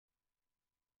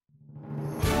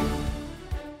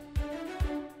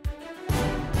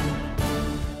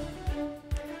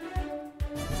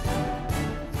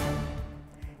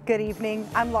Good evening,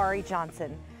 I'm Laurie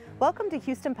Johnson. Welcome to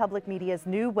Houston Public Media's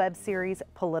new web series,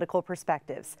 Political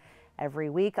Perspectives. Every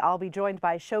week, I'll be joined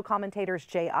by show commentators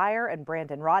Aiyer and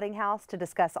Brandon Rottinghaus to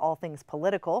discuss all things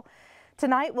political.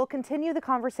 Tonight, we'll continue the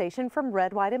conversation from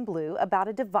Red, White, and Blue about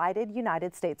a divided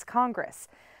United States Congress.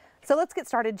 So let's get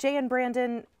started. Jay and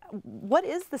Brandon, what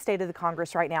is the state of the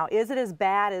Congress right now? Is it as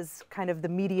bad as kind of the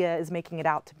media is making it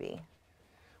out to be?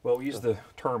 Well, we used the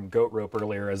term goat rope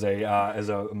earlier as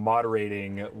a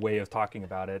moderating way of talking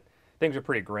about it. Things are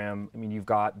pretty grim. I mean, you've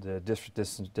got the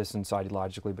distance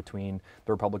ideologically between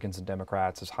the Republicans and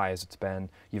Democrats as high as it's been.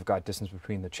 You've got distance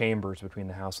between the chambers, between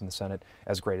the House and the Senate,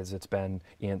 as great as it's been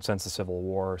since the Civil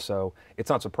War. So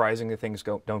it's not surprising that things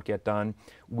don't get done.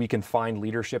 We can find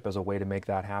leadership as a way to make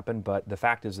that happen, but the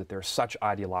fact is that there's such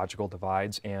ideological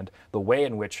divides, and the way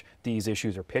in which these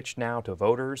issues are pitched now to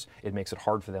voters, it makes it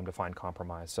hard for them to find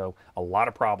compromise. So a lot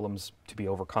of problems to be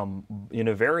overcome in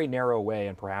a very narrow way,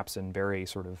 and perhaps in very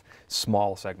sort of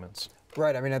small segments.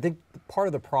 Right. I mean, I think part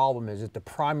of the problem is that the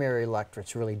primary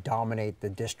electorates really dominate the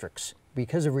districts.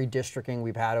 Because of redistricting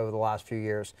we've had over the last few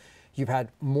years, you've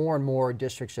had more and more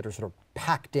districts that are sort of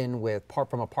packed in with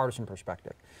from a partisan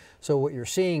perspective. So what you're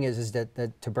seeing is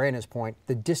that, to Brandon's point,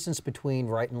 the distance between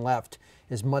right and left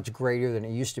is much greater than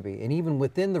it used to be. And even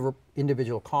within the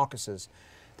individual caucuses,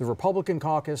 the Republican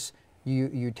caucus,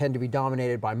 you tend to be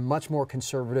dominated by much more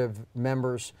conservative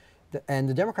members, and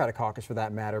the Democratic caucus, for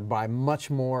that matter, by much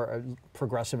more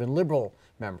progressive and liberal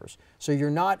members. So you're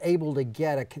not able to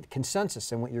get a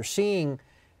consensus. And what you're seeing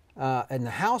in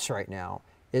the House right now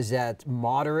is that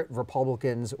moderate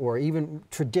Republicans or even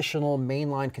traditional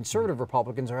mainline conservative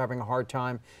Republicans are having a hard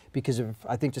time because of,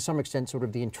 I think, to some extent, sort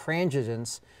of the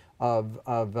intransigence of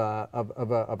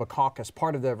a caucus,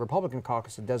 part of the Republican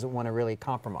caucus that doesn't want to really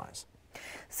compromise.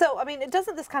 So, I mean,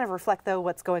 doesn't this kind of reflect, though,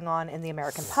 what's going on in the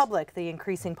American public, the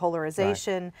increasing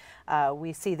polarization? Right.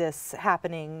 We see this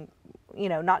happening, you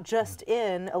know, not just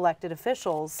in elected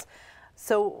officials.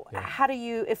 So how do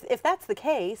you, if that's the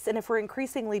case, and if we're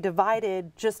increasingly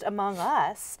divided just among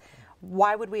us,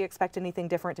 why would we expect anything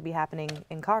different to be happening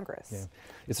in Congress? Yeah.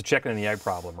 It's a chicken and the egg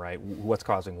problem, right? What's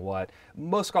causing what?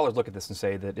 Most scholars look at this and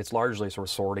say that it's largely sort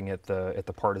of sorting at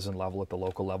the partisan level, at the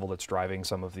local level, that's driving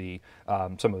some of the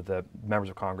members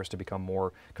of Congress to become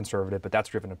more conservative, but that's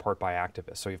driven in part by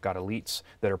activists. So you've got elites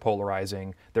that are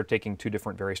polarizing. They're taking two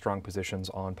different very strong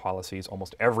positions on policies,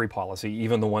 almost every policy,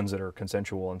 even the ones that are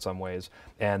consensual in some ways,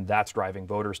 and that's driving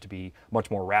voters to be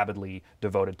much more rabidly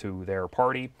devoted to their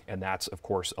party, and that's, of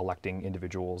course, electing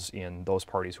individuals in those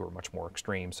parties who are much more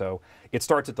extreme. So it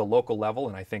starts at the local level,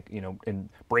 and I think, you know, in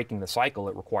breaking the cycle,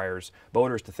 it requires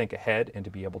voters to think ahead and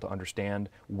to be able to understand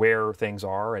where things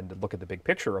are and to look at the big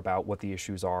picture about what the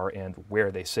issues are and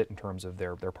where they sit in terms of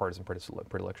their partisan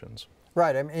predilections.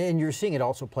 Right, and you're seeing it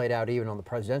also played out even on the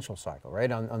presidential cycle, right?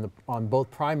 On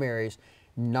both primaries,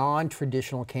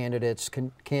 non-traditional candidates,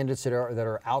 candidates that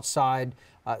are outside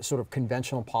sort of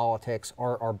conventional politics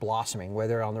are blossoming,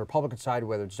 whether on the Republican side,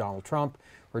 whether it's Donald Trump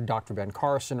or Dr. Ben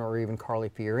Carson or even Carly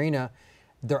Fiorina.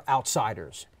 They're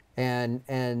outsiders and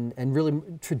really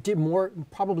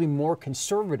probably more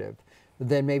conservative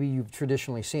than maybe you've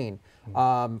traditionally seen.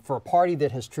 For a party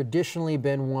that has traditionally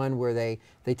been one where they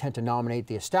tend to nominate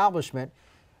the establishment,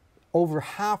 over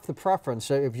half the preference,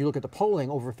 so if you look at the polling,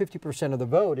 over 50% of the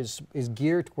vote is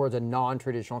geared towards a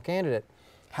non-traditional candidate.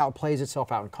 How it plays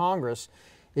itself out in Congress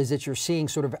is that you're seeing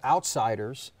sort of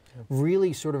outsiders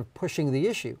really sort of pushing the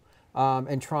issue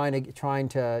and trying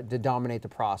to dominate the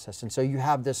process. And so you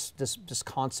have this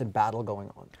constant battle going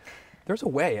on. There's a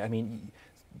way. I mean,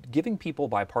 giving people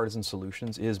bipartisan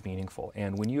solutions is meaningful,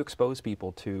 and when you expose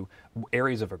people to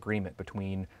areas of agreement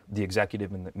between the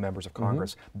executive and the members of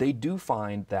Congress, they do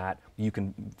find that you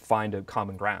can find a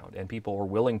common ground, and people are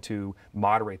willing to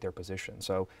moderate their position.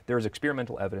 So there's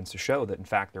experimental evidence to show that, in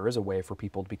fact, there is a way for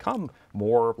people to become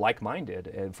more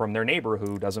like-minded from their neighbor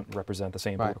who doesn't represent the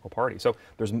same political party. So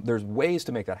there's ways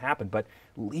to make that happen, but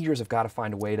leaders have got to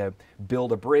find a way to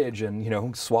build a bridge and, you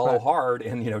know, swallow hard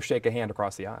and, you know, shake a hand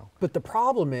across the aisle. But the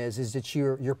problem is that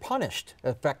you're punished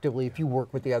effectively if you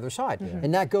work with the other side,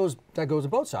 and that goes on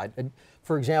both sides. And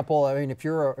for example, I mean, if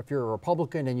you're a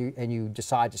Republican and you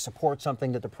decide to support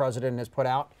something that the president has put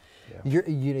out,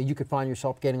 you could find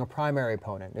yourself getting a primary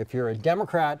opponent. If you're a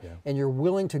Democrat and you're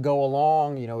willing to go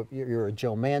along, you know, if you're a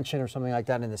Joe Manchin or something like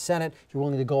that in the Senate, you're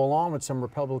willing to go along with some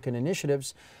Republican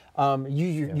initiatives,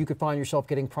 you could find yourself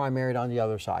getting primaried on the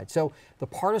other side. So the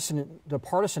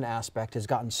partisan aspect has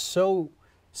gotten so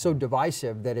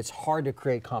divisive that it's hard to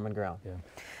create common ground.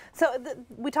 So So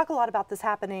we talk a lot about this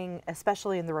happening,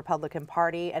 especially in the Republican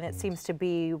Party, and it seems to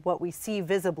be what we see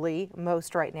visibly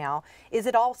most right now. Is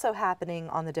it also happening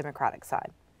on the Democratic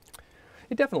side?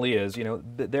 It definitely is. You know,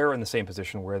 they're in the same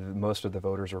position where most of the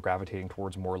voters are gravitating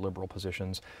towards more liberal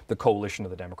positions. The coalition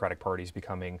of the Democratic Party is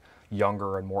becoming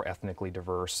younger and more ethnically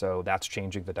diverse, so that's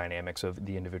changing the dynamics of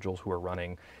the individuals who are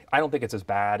running. I don't think it's as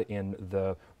bad in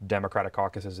the Democratic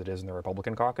caucus as it is in the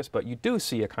Republican caucus, but you do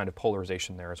see a kind of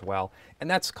polarization there as well, and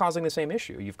that's causing the same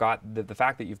issue. You've got the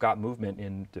fact that you've got movement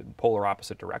in polar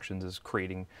opposite directions is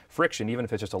creating friction. Even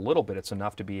if it's just a little bit, it's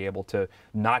enough to be able to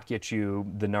not get you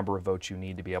the number of votes you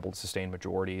need to be able to sustain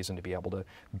majorities and to be able to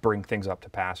bring things up to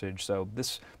passage. So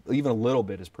this, even a little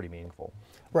bit, is pretty meaningful.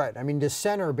 Right. I mean, the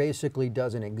center basically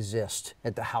doesn't exist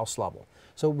at the House level.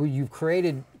 So you've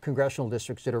created congressional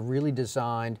districts that are really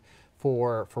designed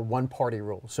for one-party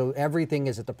rule. So everything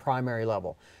is at the primary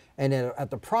level. And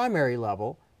at the primary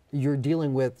level, you're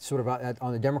dealing with sort of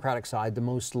on the Democratic side, the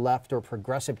most left or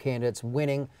progressive candidates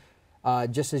winning,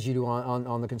 just as you do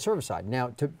on the conservative side.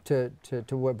 Now, to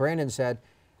what Brandon said,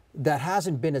 that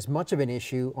hasn't been as much of an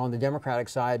issue on the Democratic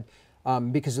side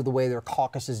because of the way their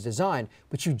caucus is designed,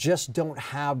 but you just don't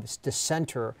have the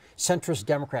centrist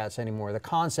Democrats anymore. The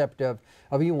concept of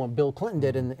even what Bill Clinton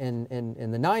did in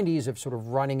the 90s of sort of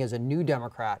running as a new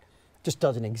Democrat just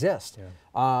doesn't exist.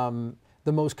 Yeah.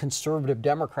 The most conservative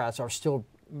Democrats are still,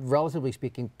 relatively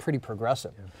speaking, pretty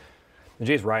progressive. Yeah. And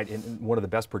Jay's right. One of the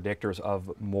best predictors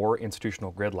of more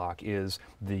institutional gridlock is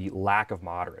the lack of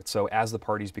moderates. So as the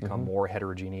parties become more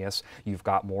heterogeneous, you've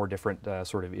got more different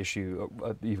sort of issue.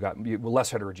 You've got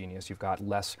less heterogeneous. You've got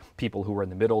less people who are in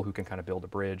the middle who can kind of build a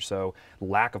bridge. So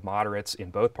lack of moderates in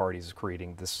both parties is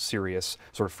creating this serious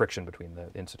sort of friction between the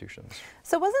institutions.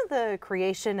 So wasn't the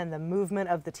creation and the movement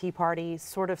of the Tea Party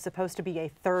sort of supposed to be a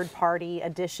third-party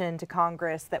addition to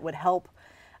Congress that would help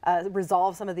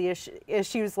resolve some of the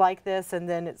issues like this, and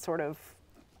then it sort of,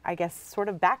 I guess, sort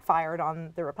of backfired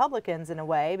on the Republicans in a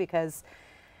way because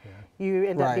you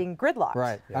end up being gridlocked.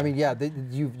 Right. Yeah. I mean,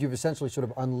 you've essentially sort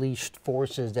of unleashed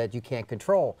forces that you can't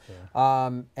control.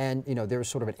 Yeah. And, you know, there's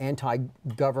sort of an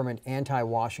anti-government,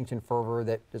 anti-Washington fervor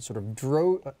that sort of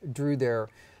drew their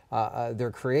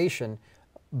creation,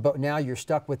 but now you're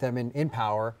stuck with them in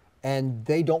power. And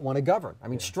they don't want to govern. I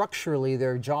mean, structurally,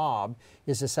 their job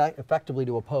is effectively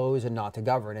to oppose and not to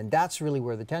govern. And that's really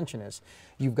where the tension is.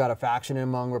 You've got a faction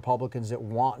among Republicans that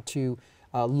want to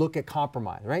look at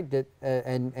compromise, right?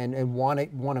 And want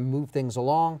to move things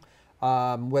along,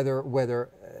 whether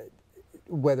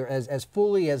as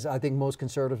fully as I think most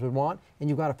conservatives would want. And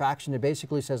you've got a faction that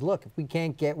basically says, look, if we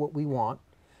can't get what we want,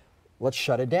 let's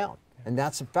shut it down. And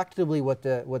that's effectively what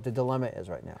the dilemma is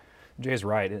right now. Jay's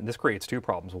right, and this creates two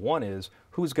problems. One is,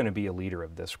 who's going to be a leader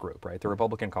of this group, right? The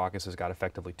Republican caucus has got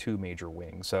effectively two major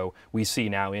wings. So we see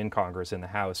now in Congress, in the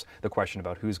House, the question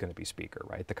about who's going to be Speaker,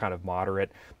 right? The kind of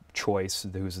moderate choice,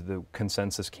 who's the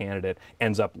consensus candidate,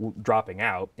 ends up dropping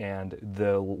out, and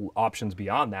the options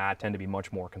beyond that tend to be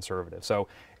much more conservative. So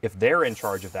if they're in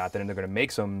charge of that, then they're going to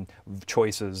make some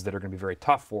choices that are going to be very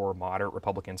tough for moderate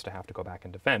Republicans to have to go back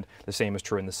and defend. The same is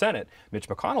true in the Senate. Mitch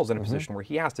McConnell's in a position where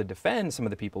he has to defend some of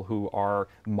the people who are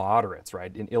moderates,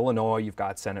 right? In Illinois, you've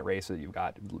got Senate races. You've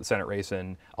got Senate race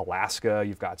in Alaska.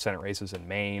 You've got Senate races in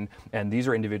Maine. And these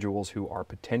are individuals who are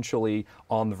potentially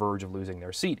on the verge of losing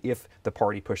their seat if the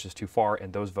party pushes too far,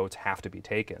 and those votes have to be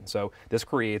taken. So this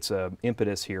creates an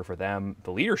impetus here for them,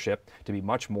 the leadership, to be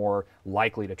much more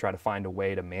likely to try to find a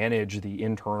way to manage the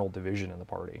internal division in the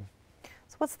party.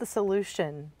 So what's the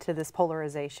solution to this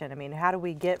polarization? I mean, how do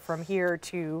we get from here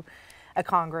to a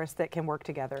Congress that can work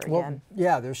together again? Well,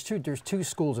 yeah, there's two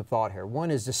schools of thought here. One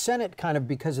is the Senate, kind of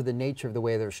because of the nature of the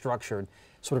way they're structured,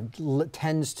 sort of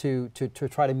tends to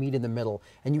try to meet in the middle.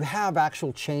 And you have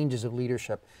actual changes of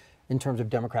leadership in terms of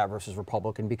Democrat versus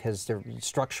Republican because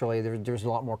structurally there's a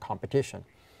lot more competition.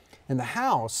 In the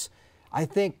House, I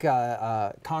think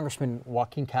Congressman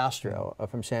Joaquin Castro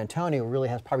from San Antonio really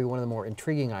has probably one of the more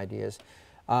intriguing ideas.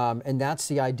 And that's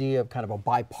the idea of kind of a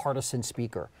bipartisan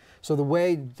speaker. So the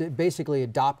way, basically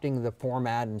adopting the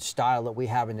format and style that we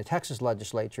have in the Texas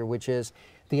legislature, which is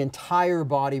the entire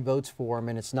body votes for him,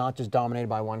 and it's not just dominated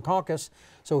by one caucus.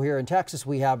 So here in Texas,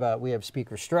 we have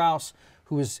Speaker Strauss,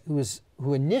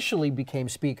 who initially became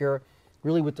Speaker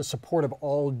really with the support of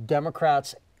all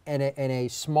Democrats and a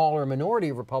smaller minority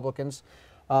of Republicans,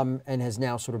 and has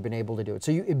now sort of been able to do it.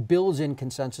 So it builds in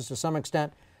consensus to some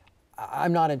extent.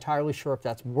 I'm not entirely sure if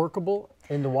that's workable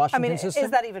in the Washington system.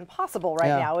 Is that even possible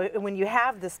right now when you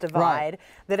have this divide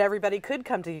that everybody could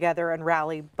come together and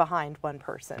rally behind one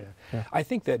person? I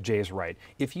think that Jay is right.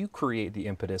 If you create the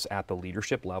impetus at the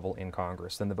leadership level in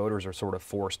Congress, then the voters are sort of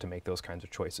forced to make those kinds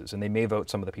of choices. And they may vote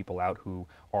some of the people out who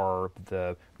are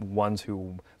the ones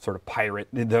who sort of pirate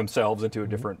themselves into a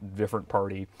different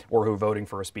party, or who are voting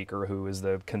for a speaker who is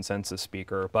the consensus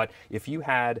speaker. But if you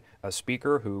had a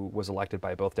speaker who was elected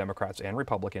by both Democrats and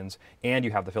Republicans, and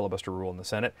you have the filibuster rule in the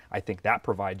Senate, I think that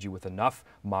provides you with enough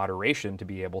moderation to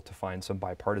be able to find some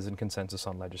bipartisan consensus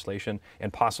on legislation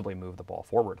and possibly move the ball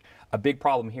forward. A big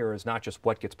problem here is not just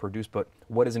what gets produced, but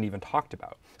what isn't even talked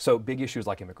about. So big issues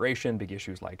like immigration, big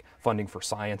issues like funding for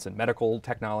science and medical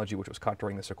technology, which was cut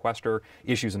during the sequester,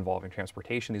 issues involving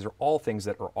transportation, these are all things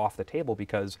that are off the table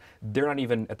because they're not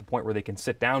even at the point where they can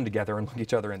sit down together and look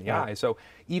each other in the eye. So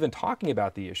even talking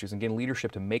about the issues and getting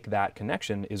leadership to make that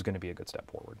connection is going to be a good step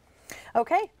forward.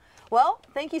 Okay. Well,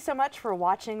 thank you so much for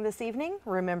watching this evening.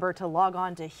 Remember to log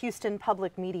on to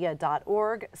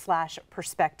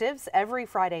houstonpublicmedia.org/perspectives every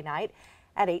Friday night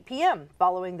at 8 p.m.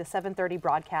 following the 7:30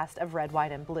 broadcast of Red,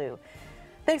 White, and Blue.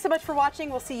 Thanks so much for watching.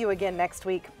 We'll see you again next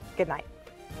week. Good night.